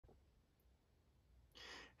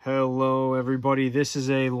Hello, everybody. This is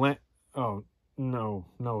a oh, no,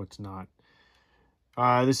 it's not.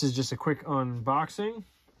 This is just a quick unboxing.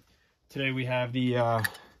 Today we have the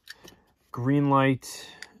GreenLight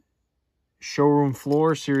Showroom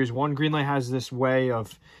Floor Series 1. GreenLight has this way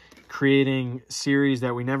of creating series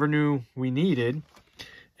that we never knew we needed.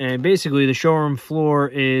 And basically, the Showroom Floor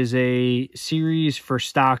is a series for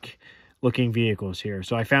stock looking vehicles here.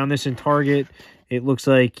 So I found this in Target. It looks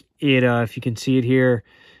like it, if you can see it here,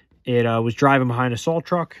 it was driving behind a salt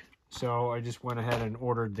truck. So I just went ahead and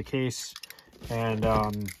ordered the case, and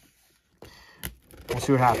we'll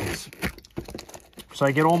see what happens. So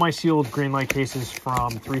I get all my sealed GreenLight cases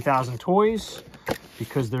from 3000 Toys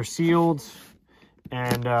because they're sealed.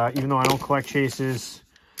 And even though I don't collect chases,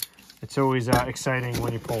 it's always exciting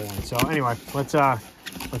when you pull one. So anyway, let's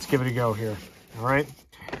give it a go here. All right.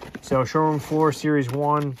 So Showroom Floor Series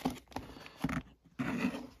 1.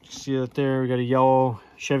 See that there? We got a yellow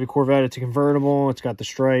Chevy Corvette. It's a convertible. It's got the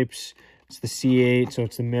stripes. It's the C8, so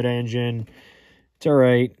it's the mid-engine. It's all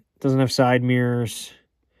right. Doesn't have side mirrors.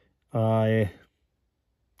 It's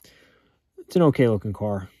an okay-looking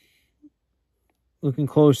car. Looking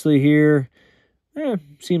closely here,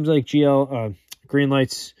 seems like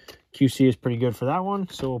GreenLight's QC is pretty good for that one,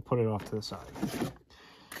 so we'll put it off to the side.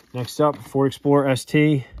 Next up, Ford Explorer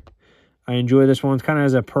ST. I enjoy this one. It kind of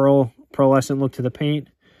has a pearlescent look to the paint.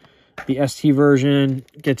 The ST version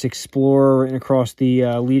gets Explorer written across the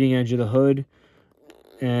leading edge of the hood.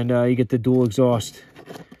 And you get the dual exhaust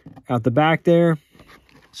out the back there.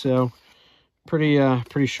 So, pretty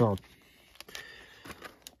sharp.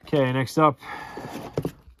 Okay, next up,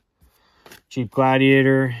 Jeep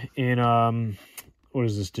Gladiator in, what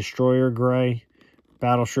is this, Destroyer Gray,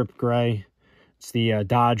 Battleship Gray. It's the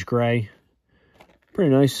Dodge Gray. Pretty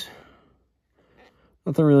nice.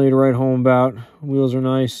 Nothing really to write home about. Wheels are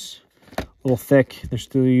nice. A little thick. They're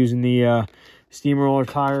still using the steamroller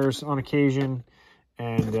tires on occasion,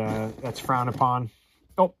 and that's frowned upon.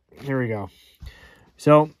 Oh, here we go.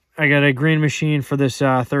 So I got a green machine for this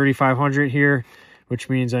 3500 here, which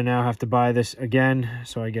means I now have to buy this again.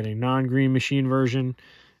 So I get a non-green machine version,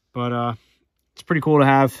 but it's pretty cool to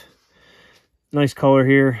have. Nice color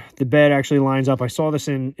here. The bed actually lines up. I saw this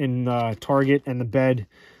in Target, and the bed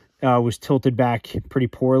was tilted back pretty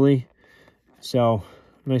poorly. So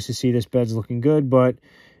nice to see this bed's looking good, but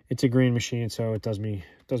it's a green machine, so it does me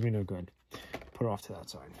no good. Put it off to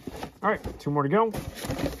that side. All right, 2 more to go.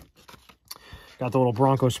 Got the little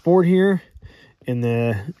Bronco Sport here in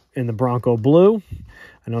the Bronco blue.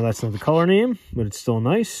 I know that's not the color name, but it's still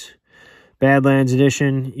nice. Badlands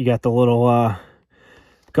edition. You got the little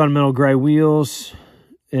gunmetal gray wheels,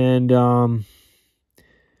 and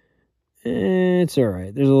it's all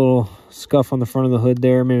right. There's a little scuff on the front of the hood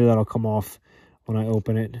there. Maybe that'll come off when I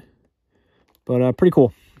open it. But pretty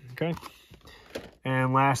cool. Okay.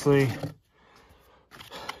 And lastly,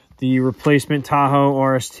 the replacement Tahoe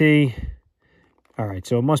RST. All right,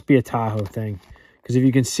 so it must be a Tahoe thing, because if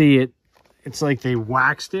you can see it, it's like they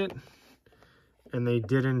waxed it and they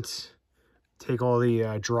didn't take all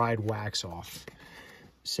the dried wax off.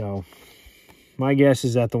 So my guess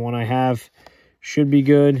is that the one I have should be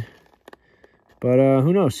good, but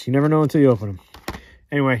who knows? You never know until you open them.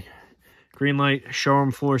 Anyway, GreenLight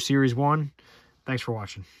Showroom Floor Series 1. Thanks for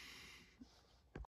watching.